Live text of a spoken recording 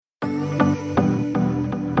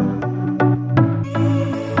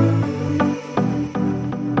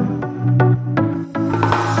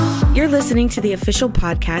listening to the official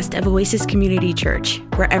podcast of Oasis Community Church,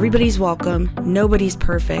 where everybody's welcome, nobody's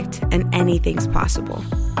perfect, and anything's possible.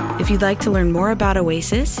 If you'd like to learn more about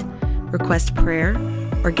Oasis, request prayer,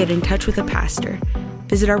 or get in touch with a pastor,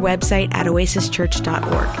 visit our website at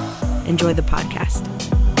oasischurch.org. Enjoy the podcast.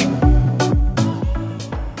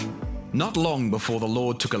 Not long before the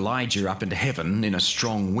Lord took Elijah up into heaven in a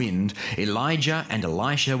strong wind, Elijah and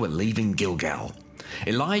Elisha were leaving Gilgal.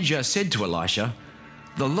 Elijah said to Elisha,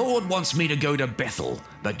 "The Lord wants me to go to Bethel,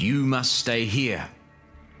 but you must stay here."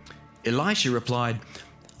 Elisha replied,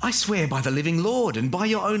 "I swear by the living Lord and by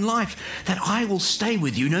your own life that I will stay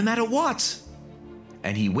with you no matter what."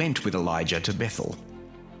 And he went with Elijah to Bethel.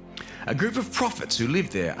 A group of prophets who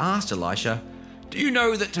lived there asked Elisha, "Do you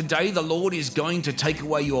know that today the Lord is going to take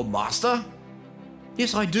away your master?"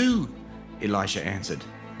 "Yes, I do," Elisha answered,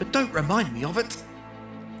 "but don't remind me of it."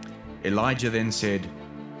 Elijah then said,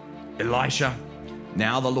 "Elisha,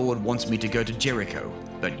 now the Lord wants me to go to Jericho,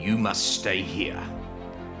 but you must stay here."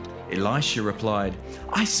 Elisha replied,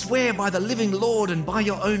 "I swear by the living Lord and by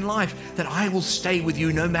your own life that I will stay with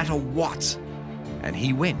you no matter what." And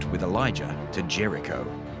he went with Elijah to Jericho.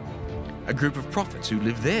 A group of prophets who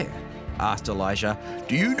lived there asked Elisha,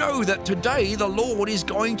 "Do you know that today the Lord is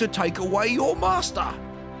going to take away your master?"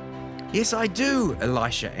 "Yes, I do,"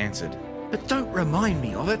 Elisha answered, "but don't remind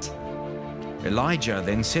me of it." Elijah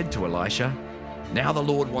then said to Elisha, "Now the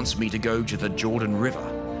Lord wants me to go to the Jordan River,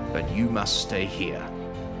 but you must stay here."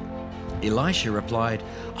 Elisha replied,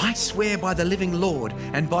 "I swear by the living Lord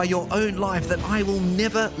and by your own life that I will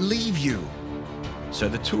never leave you." So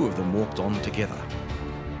the two of them walked on together.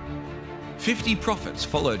 50 prophets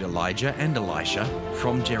followed Elijah and Elisha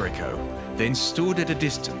from Jericho, then stood at a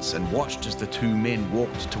distance and watched as the two men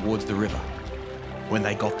walked towards the river. When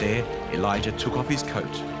they got there, Elijah took off his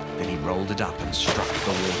coat, then he rolled it up and struck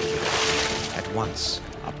the water with it. At once,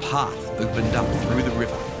 a path opened up through the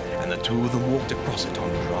river, and the two of them walked across it on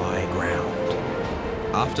dry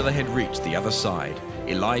ground. After they had reached the other side,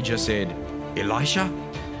 Elijah said, "Elisha,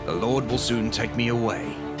 the Lord will soon take me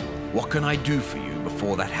away. What can I do for you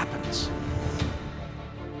before that happens?"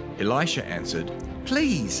 Elisha answered,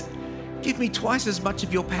 "Please, give me twice as much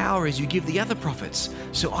of your power as you give the other prophets,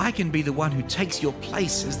 so I can be the one who takes your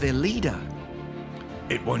place as their leader."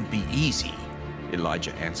 "It won't be easy,"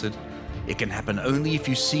 Elijah answered. "It can happen only if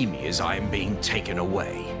you see me as I am being taken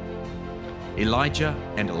away." Elijah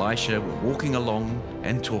and Elisha were walking along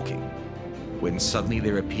and talking, when suddenly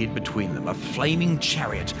there appeared between them a flaming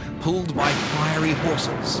chariot pulled by fiery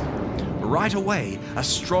horses. Right away, a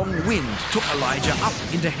strong wind took Elijah up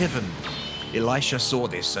into heaven. Elisha saw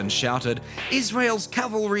this and shouted, "Israel's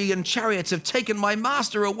cavalry and chariots have taken my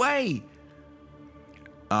master away."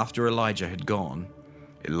 After Elijah had gone,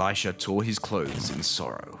 Elisha tore his clothes in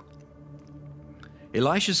sorrow.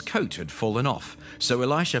 Elisha's coat had fallen off, so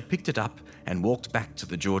Elisha picked it up and walked back to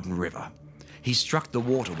the Jordan River. He struck the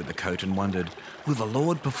water with the coat and wondered, "Will the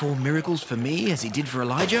Lord perform miracles for me as he did for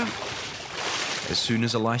Elijah?" As soon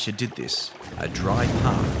as Elisha did this, a dry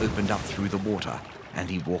path opened up through the water, and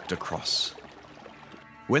he walked across.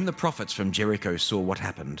 When the prophets from Jericho saw what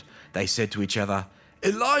happened, they said to each other,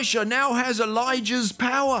 "Elisha now has Elijah's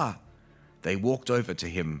power." They walked over to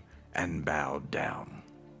him and bowed down.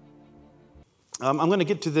 I'm going to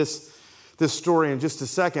get to this story in just a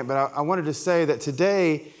second, but I wanted to say that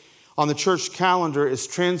today on the church calendar is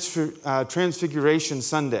Transfiguration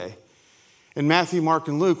Sunday. In Matthew, Mark,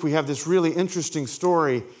 and Luke, we have this really interesting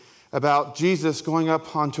story about Jesus going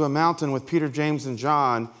up onto a mountain with Peter, James, and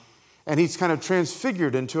John, and he's kind of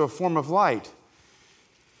transfigured into a form of light.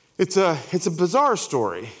 It's a bizarre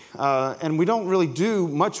story, and we don't really do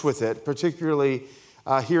much with it, particularly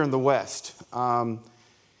here in the West.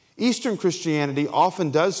 Eastern Christianity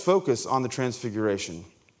often does focus on the Transfiguration,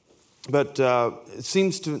 but it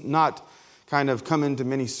seems to not kind of come into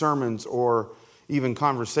many sermons or even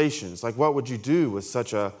conversations. Like, what would you do with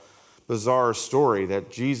such a bizarre story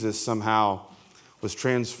that Jesus somehow was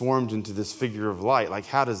transformed into this figure of light? Like,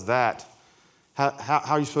 how does that, how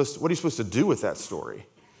are you supposed to, what are you supposed to do with that story?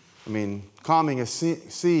 I mean, calming a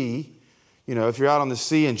sea, you know, if you're out on the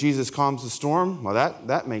sea and Jesus calms the storm, well,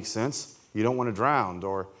 that makes sense. You don't want to drown.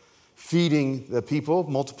 Or feeding the people,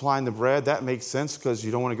 multiplying the bread, that makes sense because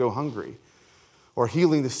you don't want to go hungry. Or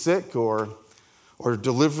healing the sick, or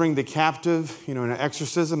delivering the captive, you know, in an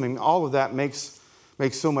exorcism. I mean, all of that makes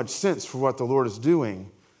so much sense for what the Lord is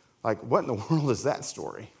doing. Like, what in the world is that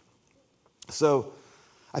story? So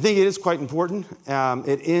I think it is quite important.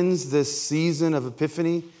 It ends this season of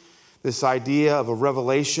Epiphany, this idea of a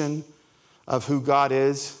revelation of who God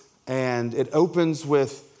is. And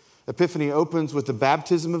Epiphany opens with the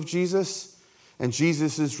baptism of Jesus. And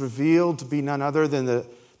Jesus is revealed to be none other than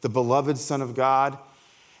the beloved Son of God.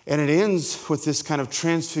 And it ends with this kind of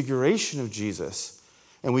transfiguration of Jesus.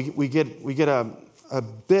 And we get a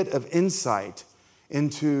bit of insight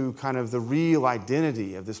into kind of the real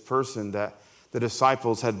identity of this person that the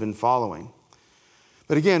disciples had been following.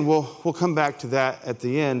 But again, we'll come back to that at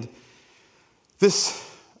the end. This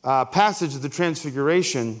passage of the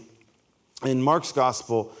Transfiguration in Mark's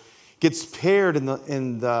Gospel gets paired in the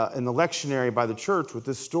lectionary by the church with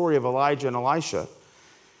this story of Elijah and Elisha.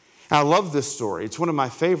 And I love this story. It's one of my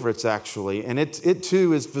favorites, actually, and it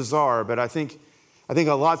too is bizarre, but I think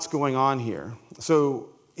a lot's going on here. So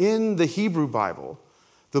in the Hebrew Bible,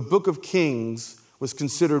 the book of Kings was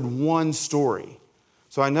considered one story.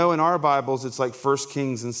 So I know in our Bibles it's like 1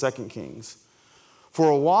 Kings and 2 Kings. For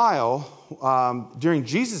a while, during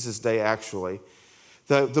Jesus' day actually,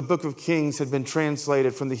 the book of Kings had been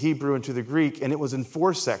translated from the Hebrew into the Greek, and it was in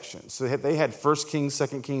 4 sections. So they had 1 Kings,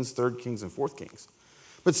 2 Kings, 3 Kings, and 4 Kings.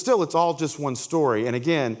 But still, it's all just one story. And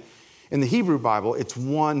again, in the Hebrew Bible, it's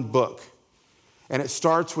one book. And it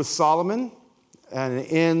starts with Solomon, and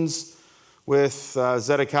it ends with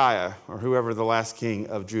Zedekiah, or whoever the last king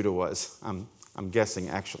of Judah was. I'm guessing,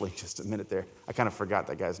 actually, just a minute there. I kind of forgot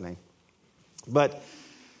that guy's name. But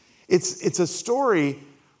it's a story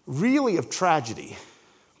really of tragedy,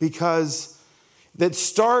 because that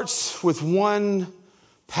starts with one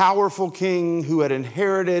powerful king who had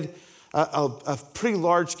inherited a pretty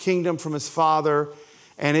large kingdom from his father,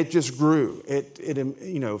 and it just grew.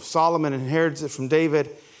 Solomon inherits it from David,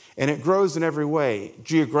 and it grows in every way.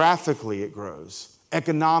 Geographically, it grows.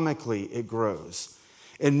 Economically, it grows.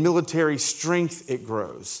 In military strength, it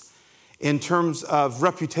grows. In terms of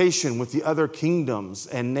reputation with the other kingdoms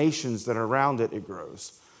and nations that are around it, it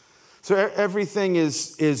grows. So everything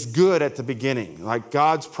is good at the beginning. Like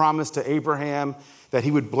God's promise to Abraham that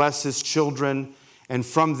he would bless his children, and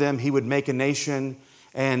from them he would make a nation,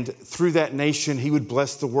 and through that nation he would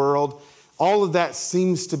bless the world. All of that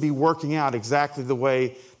seems to be working out exactly the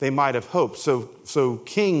way they might have hoped. So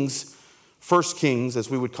Kings, 1 Kings, as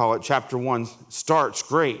we would call it, chapter 1, starts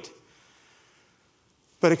great.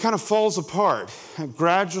 But it kind of falls apart. It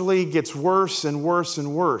gradually gets worse and worse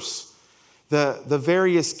and worse. The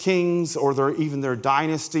various kings, or even their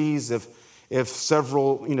dynasties, if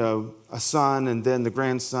several, a son and then the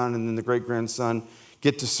grandson and then the great-grandson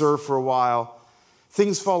get to serve for a while,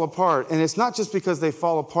 things fall apart. And it's not just because they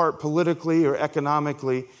fall apart politically or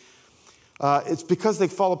economically. It's because they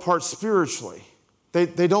fall apart spiritually.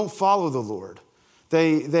 They don't follow the Lord.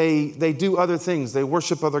 They do other things. They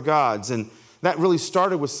worship other gods. And that really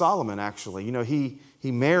started with Solomon, actually.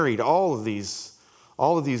 He married all of these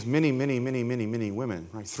many women,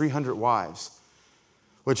 right? 300 wives,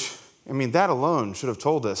 which, that alone should have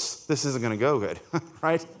told us this isn't going to go good,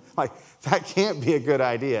 right? Like, that can't be a good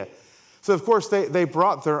idea. So, of course, they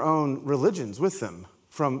brought their own religions with them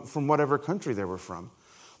from whatever country they were from.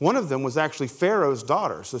 One of them was actually Pharaoh's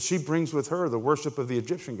daughter, so she brings with her the worship of the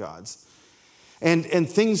Egyptian gods. And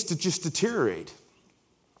things to just deteriorate.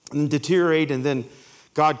 And then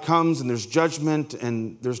God comes and there's judgment,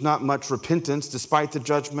 and there's not much repentance despite the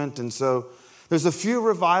judgment. And so there's a few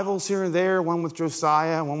revivals here and there, one with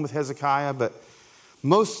Josiah, one with Hezekiah, but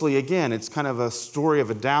mostly, again, it's kind of a story of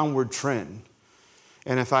a downward trend.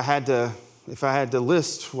 And if I had to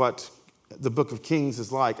list what the book of Kings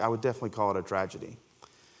is like, I would definitely call it a tragedy.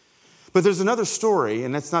 But there's another story,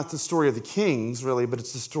 and that's not the story of the kings, really, but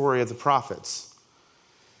it's the story of the prophets.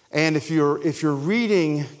 And if you're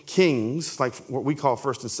reading Kings, like what we call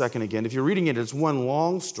 1st and 2nd again, if you're reading it as one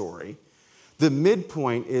long story, the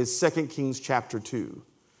midpoint is 2 Kings chapter 2.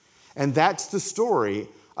 And that's the story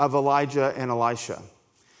of Elijah and Elisha.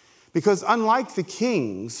 Because unlike the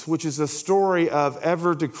Kings, which is a story of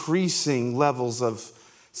ever-decreasing levels of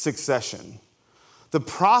succession, the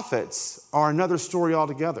prophets are another story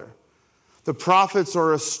altogether. The prophets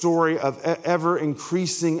are a story of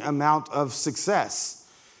ever-increasing amount of success.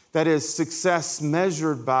 That is, success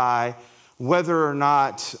measured by whether or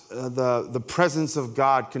not the presence of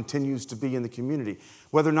God continues to be in the community,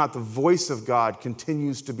 whether or not the voice of God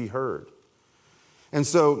continues to be heard. And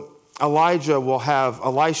so Elijah will have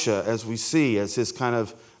Elisha, as we see, as his kind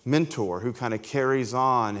of mentor who kind of carries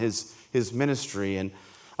on his ministry. And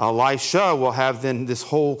Elisha will have then this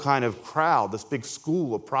whole kind of crowd, this big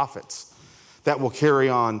school of prophets that will carry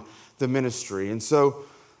on the ministry. And so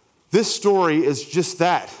this story is just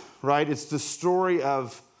that, right? It's the story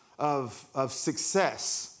of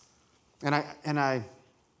success. And I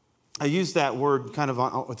use that word kind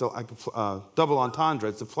of with a double entendre.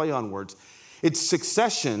 It's a play on words. It's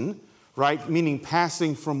succession, right? Meaning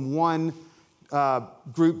passing from one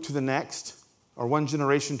group to the next. or one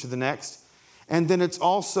generation to the next. And then it's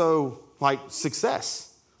also like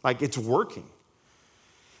success, like it's working.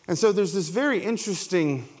 And so there's this very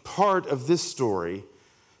interesting part of this story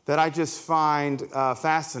that I just find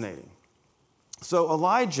fascinating. So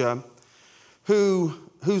Elijah,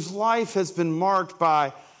 whose life has been marked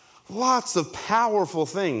by lots of powerful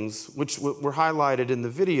things, which were highlighted in the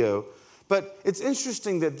video, but it's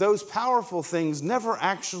interesting that those powerful things never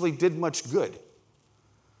actually did much good.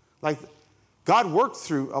 Like, God worked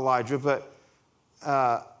through Elijah, but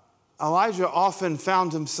Elijah often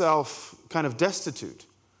found himself kind of destitute.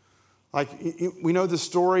 Like, we know the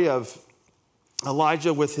story of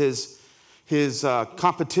Elijah with his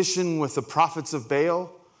competition with the prophets of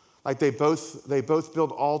Baal. Like, they both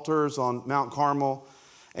built altars on Mount Carmel,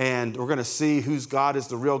 and we're going to see whose God is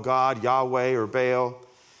the real God, Yahweh or Baal.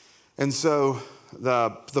 And so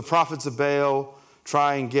the prophets of Baal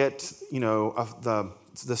try and get,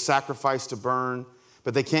 the sacrifice to burn,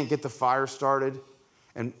 but they can't get the fire started.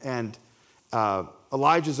 And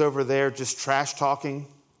Elijah's over there just trash talking,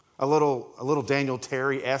 a little Daniel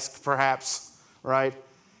Terry-esque perhaps, right?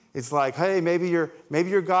 It's like, hey, maybe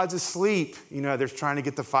your God's asleep. They're trying to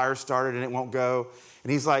get the fire started and it won't go.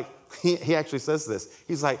 And he's like, he actually says this.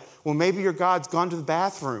 He's like, well, maybe your God's gone to the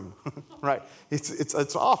bathroom, right?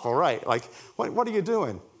 It's awful, right? Like, what are you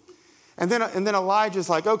doing? And then Elijah's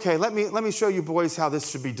like, okay, let me show you boys how this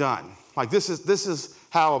should be done. Like, this is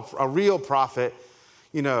how a real prophet,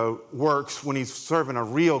 works when he's serving a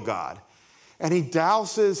real God. And he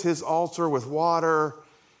douses his altar with water,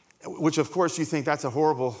 which of course you think that's a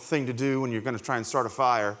horrible thing to do when you're going to try and start a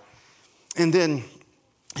fire. And then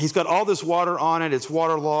he's got all this water on it, it's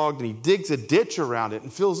waterlogged, and he digs a ditch around it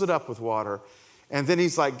and fills it up with water. And then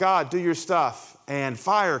he's like, God, do your stuff. And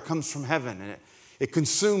fire comes from heaven, and it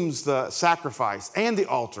consumes the sacrifice and the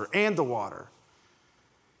altar and the water.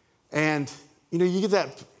 And, you get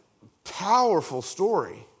that powerful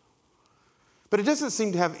story. But it doesn't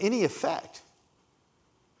seem to have any effect.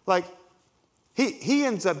 Like, he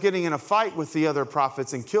ends up getting in a fight with the other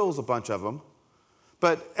prophets and kills a bunch of them.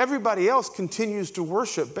 But everybody else continues to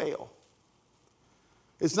worship Baal.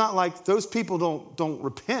 It's not like those people don't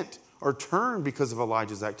repent or turn because of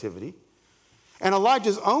Elijah's activity. And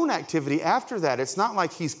Elijah's own activity after that, it's not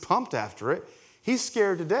like he's pumped after it. He's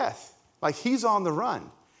scared to death. Like, he's on the run.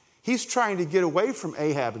 He's trying to get away from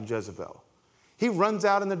Ahab and Jezebel. He runs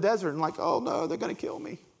out in the desert and like, oh no, they're going to kill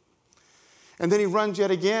me. And then he runs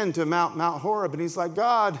yet again to Mount Horeb, and he's like,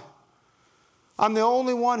 God, I'm the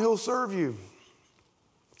only one who'll serve you.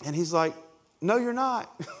 And he's like, no, you're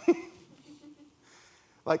not.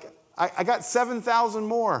 Like, I got 7,000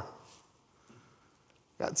 more.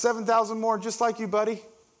 Got 7,000 more just like you, buddy.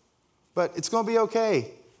 But it's going to be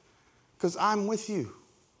okay because I'm with you.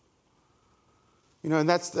 And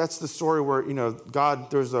that's the story where,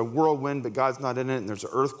 God, there's a whirlwind, but God's not in it. And there's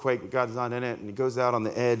an earthquake, but God's not in it. And he goes out on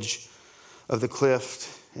the edge of the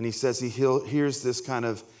cliff, and he says he hears this kind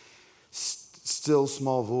of still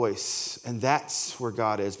small voice, and that's where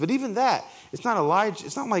God is. But even that, it's not Elijah.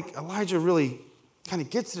 It's not like Elijah really kind of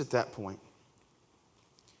gets it at that point.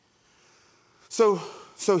 So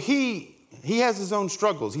he has his own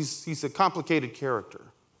struggles. He's a complicated character.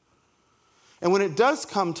 And when it does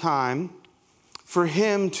come time for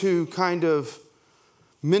him to kind of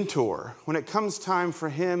mentor, when it comes time for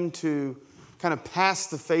him to kind of pass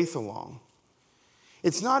the faith along,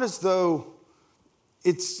 it's not as though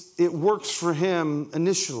it works for him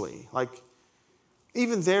initially. Like,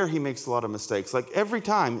 even there he makes a lot of mistakes. Like, every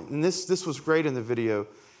time, and this was great in the video,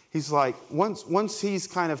 he's like, once he's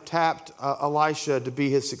kind of tapped Elisha to be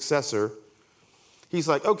his successor, he's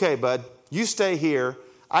like, okay, bud, you stay here.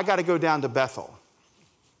 I got to go down to Bethel.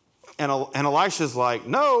 And Elisha's like,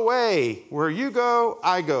 no way. Where you go,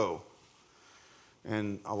 I go.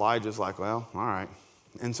 And Elijah's like, well, all right.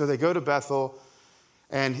 And so they go to Bethel,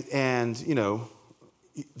 and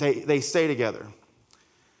they stay together.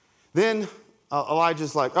 Then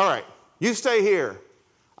Elijah's like, all right, you stay here.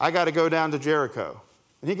 I got to go down to Jericho.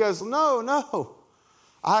 And he goes, no.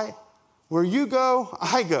 Where you go,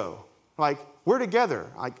 I go. Like, we're together.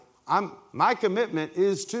 Like, my commitment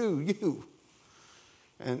is to you.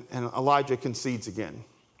 And Elijah concedes again.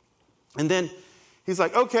 And then he's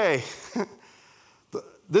like, okay,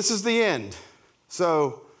 this is the end.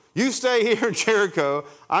 So you stay here in Jericho.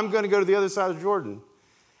 I'm going to go to the other side of Jordan.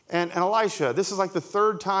 And Elisha, this is like the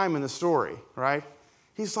third time in the story, right?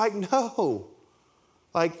 He's like, no.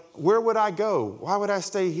 Like, where would I go? Why would I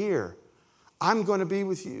stay here? I'm going to be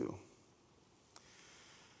with you.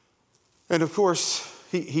 And of course,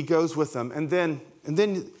 he goes with them. And then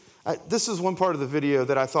this is one part of the video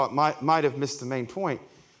that I thought might have missed the main point.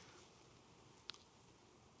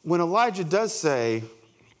 when Elijah does say,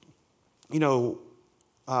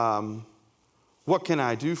 what can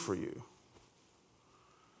I do for you?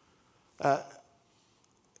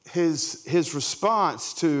 His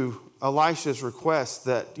response to Elisha's request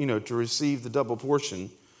that, to receive the double portion,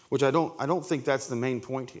 which I don't think that's the main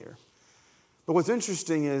point here. But what's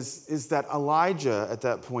interesting is that Elijah at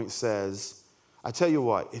that point says, I tell you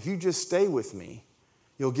what, if you just stay with me,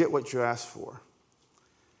 you'll get what you asked for.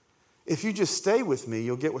 If you just stay with me,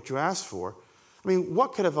 you'll get what you asked for. I mean,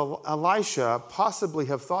 what could have Elisha possibly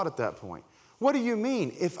have thought at that point? What do you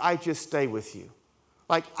mean, if I just stay with you?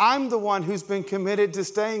 Like, I'm the one who's been committed to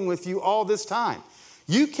staying with you all this time.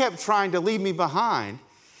 You kept trying to leave me behind,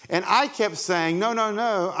 and I kept saying,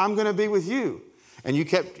 no, I'm going to be with you. And you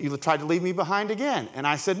tried to leave me behind again. And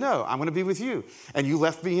I said, no, I'm going to be with you. And you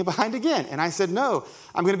left me behind again. And I said, no,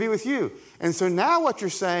 I'm going to be with you. And so now what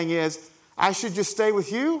you're saying is, I should just stay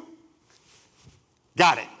with you?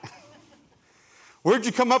 Got it. Where'd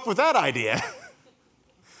you come up with that idea?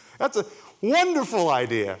 That's a wonderful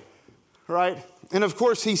idea, right? And of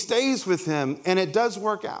course, he stays with him, and it does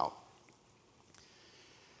work out.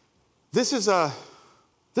 This is a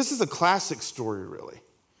classic story, really.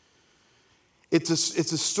 It's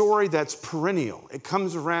a story that's perennial. It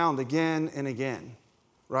comes around again and again,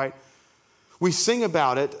 right? We sing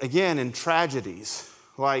about it, again, in tragedies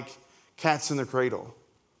like Cats in the Cradle,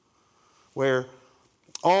 where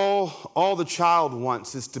all the child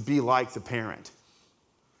wants is to be like the parent.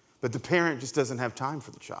 But the parent just doesn't have time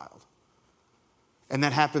for the child. And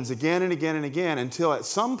that happens again and again and again until at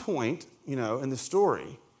some point, in the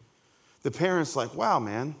story, the parent's like, wow,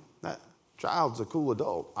 man, that child's a cool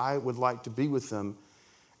adult. I would like to be with them.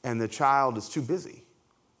 And the child is too busy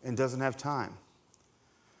and doesn't have time.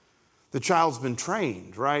 The child's been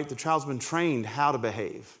trained, right? The child's been trained how to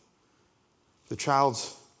behave. The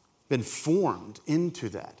child's been formed into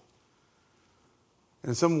that. And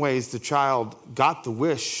in some ways, the child got the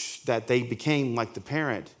wish that they became like the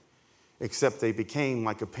parent, except they became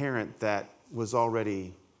like a parent that was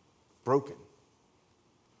already broken.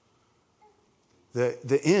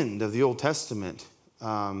 The end of the Old Testament,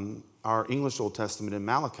 our English Old Testament in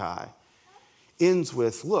Malachi, ends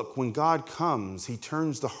with, look, when God comes, he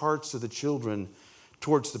turns the hearts of the children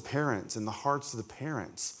towards the parents and the hearts of the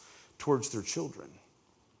parents towards their children.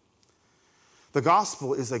 The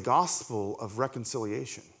gospel is a gospel of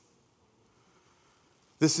reconciliation.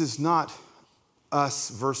 This is not us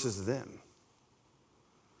versus them.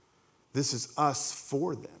 This is us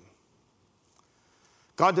for them.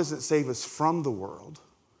 God doesn't save us from the world.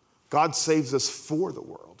 God saves us for the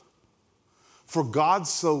world. For God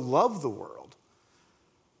so loved the world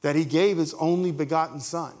that he gave his only begotten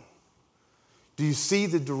Son. Do you see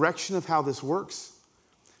the direction of how this works?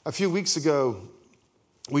 A few weeks ago,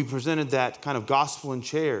 we presented that kind of gospel in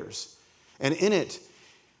chairs. And in it,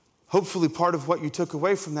 hopefully part of what you took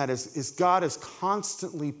away from that is God is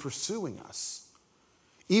constantly pursuing us.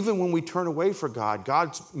 Even when we turn away from God,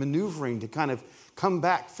 God's maneuvering to kind of come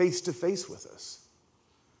back face to face with us.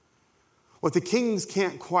 What the kings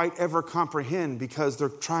can't quite ever comprehend because they're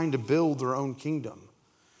trying to build their own kingdom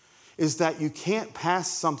is that you can't pass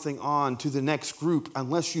something on to the next group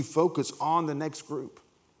unless you focus on the next group.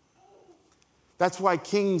 That's why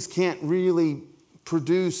kings can't really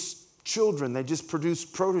produce children. They just produce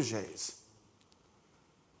protégés,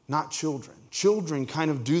 not children. Children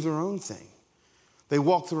kind of do their own thing. They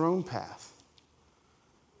walk their own path.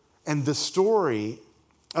 And the story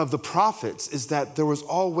of the prophets is that there was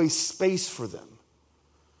always space for them.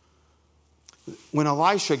 When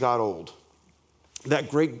Elisha got old, that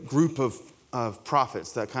great group of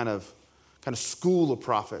prophets, that kind of school of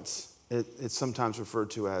prophets, it's sometimes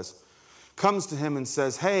referred to as, comes to him and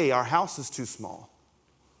says, hey, our house is too small.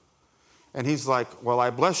 And he's like, well,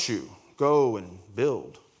 I bless you. Go and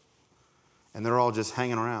build. And they're all just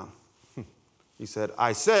hanging around. He said,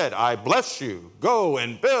 I bless you. Go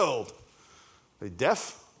and build. They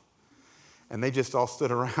deaf? And they just all stood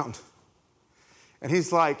around. And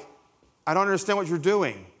he's like, I don't understand what you're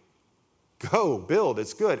doing. Go, build,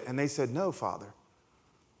 it's good. And they said, no, Father.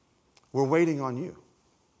 We're waiting on you.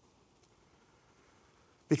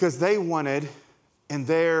 Because they wanted, in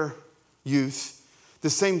their youth, the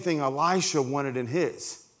same thing Elisha wanted in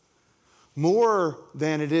his. More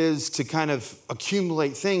than it is to kind of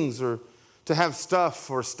accumulate things or to have stuff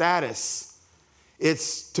or status.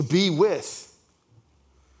 It's to be with.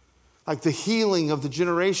 Like the healing of the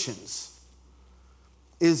generations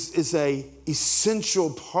is a essential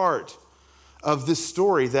part of this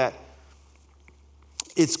story, that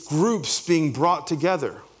it's groups being brought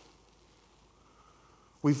together.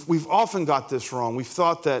 We've often got this wrong. We've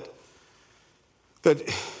thought that that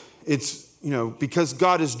it's, because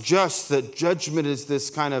God is just, that judgment is this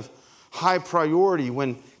kind of high priority,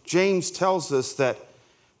 when James tells us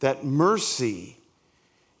that mercy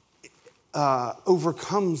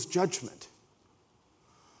overcomes judgment.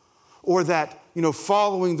 Or that,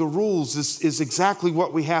 following the rules is exactly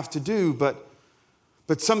what we have to do, but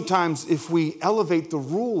sometimes if we elevate the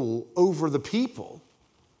rule over the people,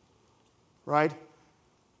 right,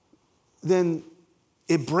 then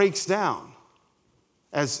it breaks down.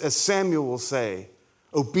 As Samuel will say,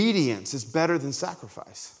 obedience is better than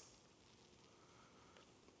sacrifice.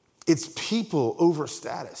 It's people over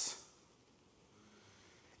status.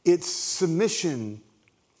 It's submission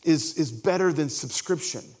is better than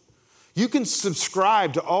subscription. You can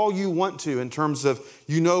subscribe to all you want to in terms of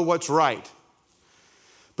what's right.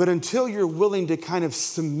 But until you're willing to kind of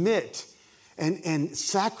submit and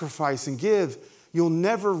sacrifice and give, you'll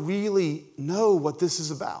never really know what this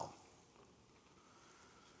is about.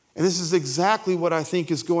 And this is exactly what I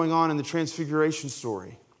think is going on in the Transfiguration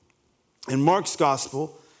story. In Mark's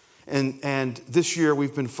gospel, and this year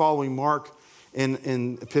we've been following Mark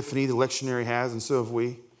in Epiphany, the lectionary has, and so have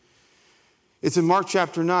we. It's in Mark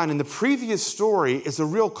chapter 9, and the previous story is a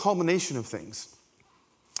real culmination of things.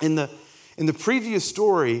 In the previous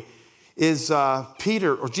story is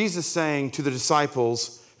Peter, or Jesus saying to the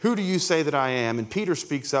disciples, "Who do you say that I am?" And Peter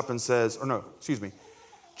speaks up and says,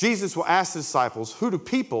 Jesus will ask the disciples, "Who do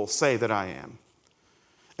people say that I am?"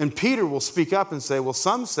 And Peter will speak up and say, "Well,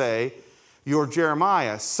 some say you're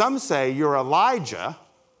Jeremiah. Some say you're Elijah.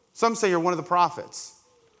 Some say you're one of the prophets."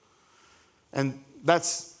 And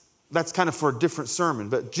that's kind of for a different sermon.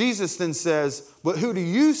 But Jesus then says, "But who do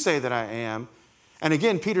you say that I am?" And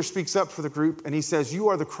again, Peter speaks up for the group and he says, "You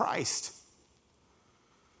are the Christ."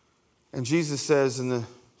 And Jesus says, "And the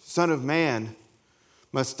Son of Man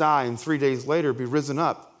must die and 3 days later be risen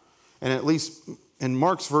up." And at least in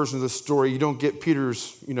Mark's version of the story, you don't get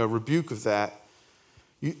Peter's rebuke of that.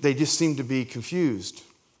 They just seem to be confused.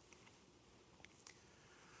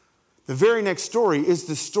 The very next story is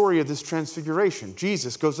the story of this transfiguration.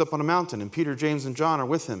 Jesus goes up on a mountain and Peter, James, and John are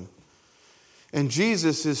with him. And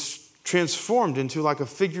Jesus is transformed into like a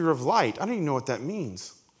figure of light. I don't even know what that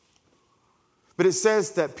means. But it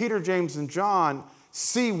says that Peter, James, and John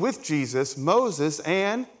see with Jesus Moses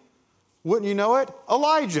and, wouldn't you know it,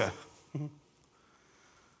 Elijah.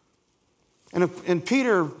 And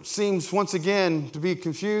Peter seems once again to be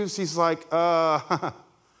confused. He's like, what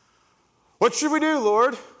should we do,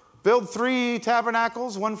 Lord? Build 3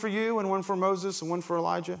 tabernacles, one for you and one for Moses and one for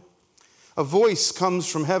Elijah? A voice comes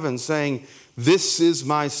from heaven saying, "This is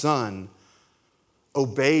my son,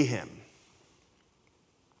 obey him."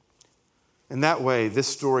 And that way, this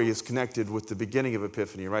story is connected with the beginning of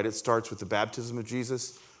Epiphany, right? It starts with the baptism of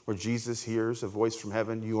Jesus, where Jesus hears a voice from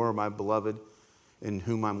heaven, "You are my beloved, in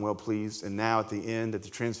whom I'm well pleased." And now at the end, at the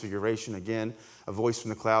Transfiguration, again, a voice from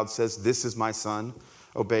the cloud says, "This is my son,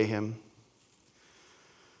 obey him."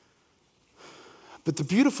 But the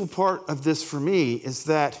beautiful part of this for me is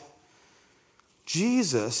that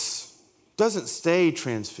Jesus doesn't stay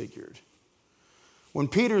transfigured. When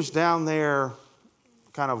Peter's down there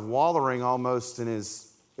kind of wallowing almost in his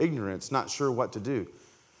ignorance, not sure what to do.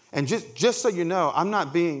 And just so you know, I'm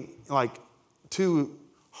not being like too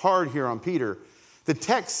hard here on Peter. The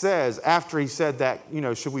text says, after he said that,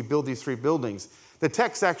 should we build these 3 buildings? The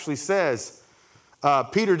text actually says,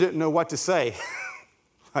 Peter didn't know what to say.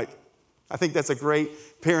 I think that's a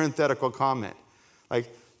great parenthetical comment.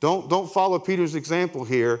 Don't follow Peter's example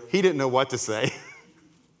here. He didn't know what to say.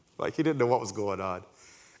 He didn't know what was going on.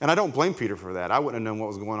 And I don't blame Peter for that. I wouldn't have known what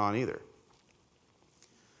was going on either.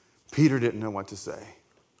 Peter didn't know what to say.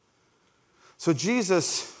 So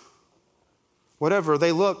Jesus, whatever,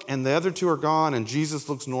 they look and the other 2 are gone and Jesus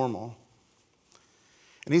looks normal.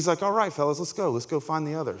 And he's like, "All right, fellas, let's go. Let's go find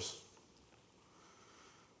the others."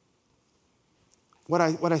 What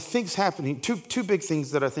I think is happening, two big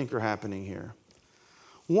things that I think are happening here.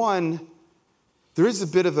 One, there is a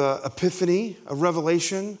bit of an epiphany, a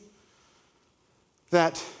revelation,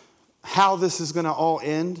 that how this is going to all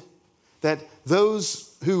end, that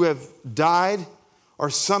those who have died are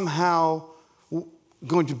somehow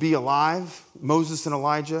going to be alive, Moses and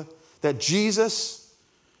Elijah, that Jesus,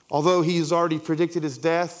 although he has already predicted his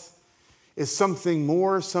death, is something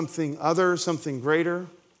more, something other, something greater.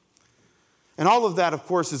 And all of that, of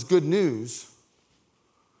course, is good news.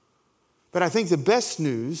 But I think the best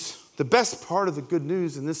news, the best part of the good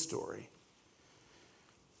news in this story,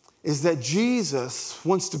 is that Jesus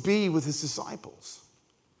wants to be with his disciples.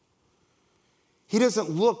 He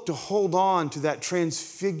doesn't look to hold on to that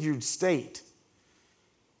transfigured state.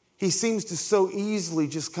 he seems to so easily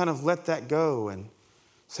just kind of let that go and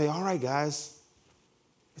say, all right, guys,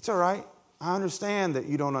 it's all right. I understand that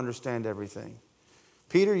you don't understand everything.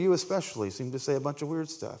 Peter, you especially seem to say a bunch of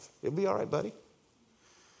weird stuff. It'll be all right, buddy.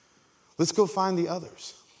 Let's go find the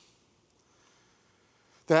others.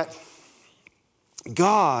 That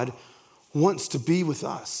God wants to be with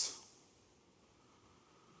us.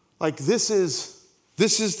 Like this is the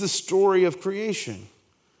story of creation.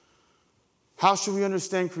 How should we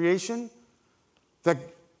understand creation? That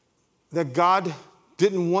God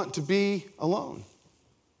didn't want to be alone.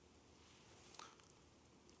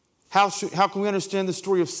 How can we understand the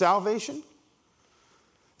story of salvation?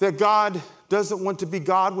 That God doesn't want to be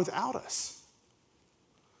God without us.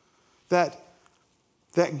 That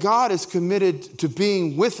God is committed to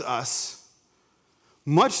being with us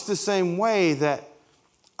much the same way that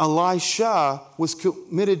Elisha was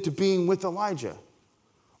committed to being with Elijah,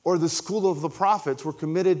 or the school of the prophets were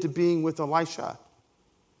committed to being with Elisha.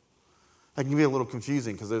 That can be a little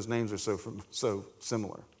confusing because those names are so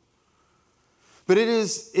similar. But it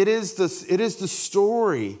is the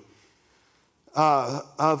story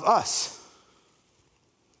of us.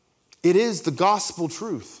 It is the gospel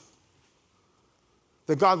truth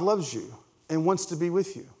that God loves you and wants to be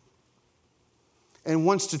with you and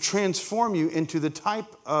wants to transform you into the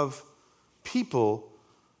type of people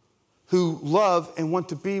who love and want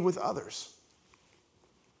to be with others.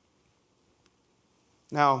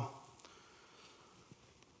 Now,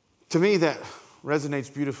 to me, that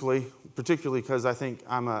resonates beautifully, particularly because I think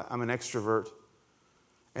I'm an extrovert.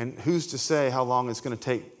 And who's to say how long it's going to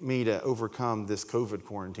take me to overcome this COVID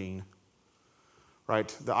quarantine? Right?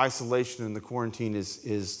 The isolation and the quarantine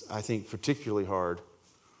is I think, particularly hard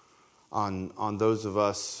on those of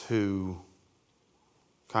us who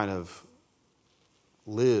kind of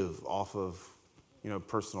live off of,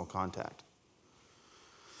 personal contact.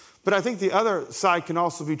 But I think the other side can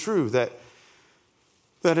also be true, that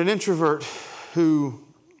an introvert who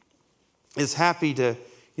is happy to,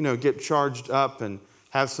 get charged up and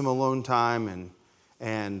have some alone time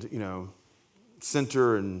and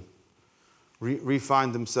center and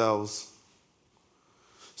refine themselves,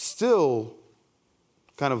 still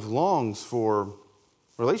kind of longs for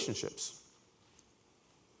relationships,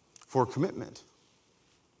 for commitment,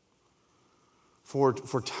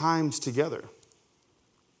 for times together.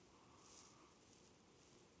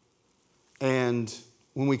 And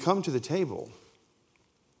when we come to the table,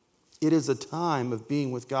 it is a time of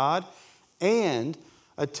being with God and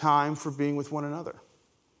a time for being with one another.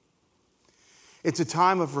 It's a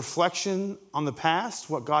time of reflection on the past,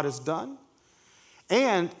 what God has done,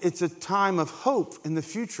 and it's a time of hope in the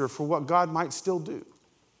future for what God might still do.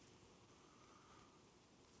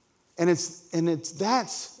 And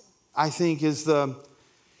that, I think, is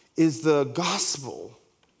the gospel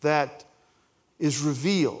that is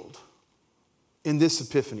revealed in this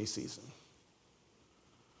Epiphany season.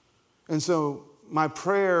 And so my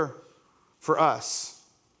prayer for us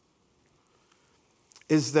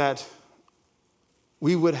is that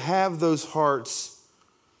we would have those hearts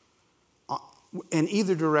in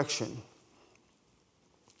either direction.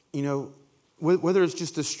 Whether it's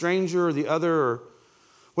just a stranger or the other, or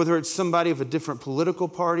whether it's somebody of a different political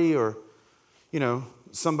party, or,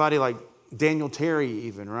 somebody like Daniel Terry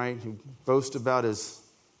even, right, who boasts about his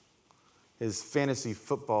fantasy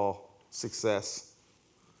football success.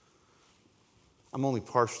 I'm only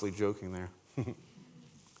partially joking there.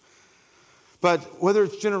 But whether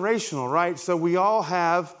it's generational, right? So we all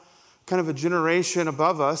have kind of a generation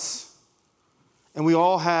above us, and we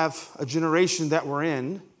all have a generation that we're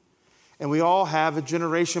in, and we all have a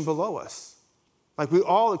generation below us. Like we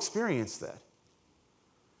all experience that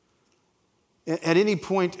at any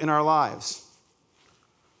point in our lives.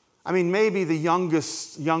 I mean, maybe the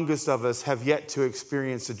youngest of us have yet to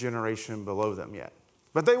experience a generation below them yet.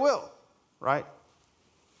 But they will, right?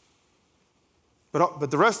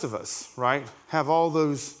 But the rest of us, right, have all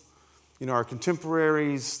those, our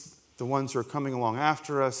contemporaries, the ones who are coming along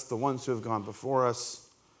after us, the ones who have gone before us.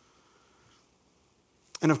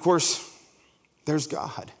 And of course, there's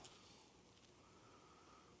God.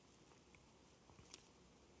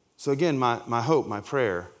 So again, my hope, my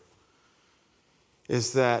prayer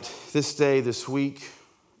is that this day, this week,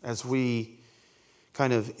 as we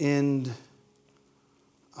kind of end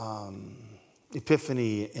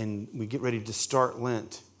Epiphany and we get ready to start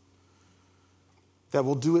Lent, that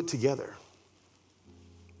we'll do it together.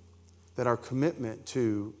 That our commitment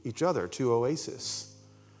to each other, to Oasis,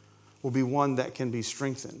 will be one that can be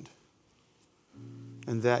strengthened.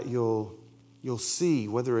 And that you'll see,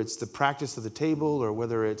 whether it's the practice of the table or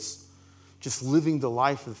whether it's just living the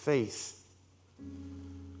life of faith,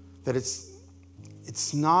 that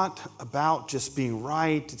it's not about just being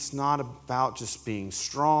right. It's not about just being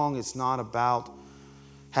strong. It's not about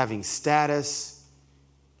having status.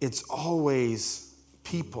 It's always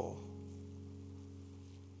people,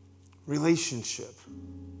 relationship,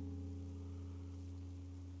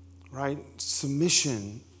 right?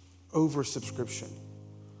 Submission over subscription,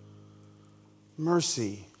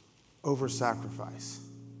 mercy over sacrifice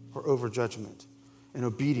or over judgment, and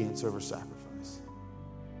obedience over sacrifice.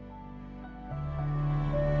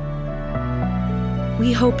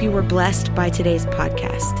 We hope you were blessed by today's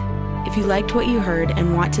podcast. If you liked what you heard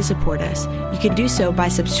and want to support us, you can do so by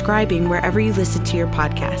subscribing wherever you listen to your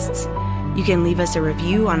podcasts. You can leave us a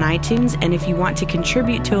review on iTunes, and if you want to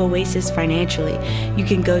contribute to Oasis financially, you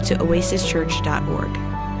can go to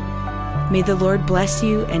oasischurch.org. May the Lord bless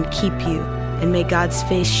you and keep you, and may God's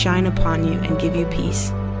face shine upon you and give you peace.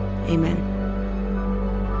 Amen.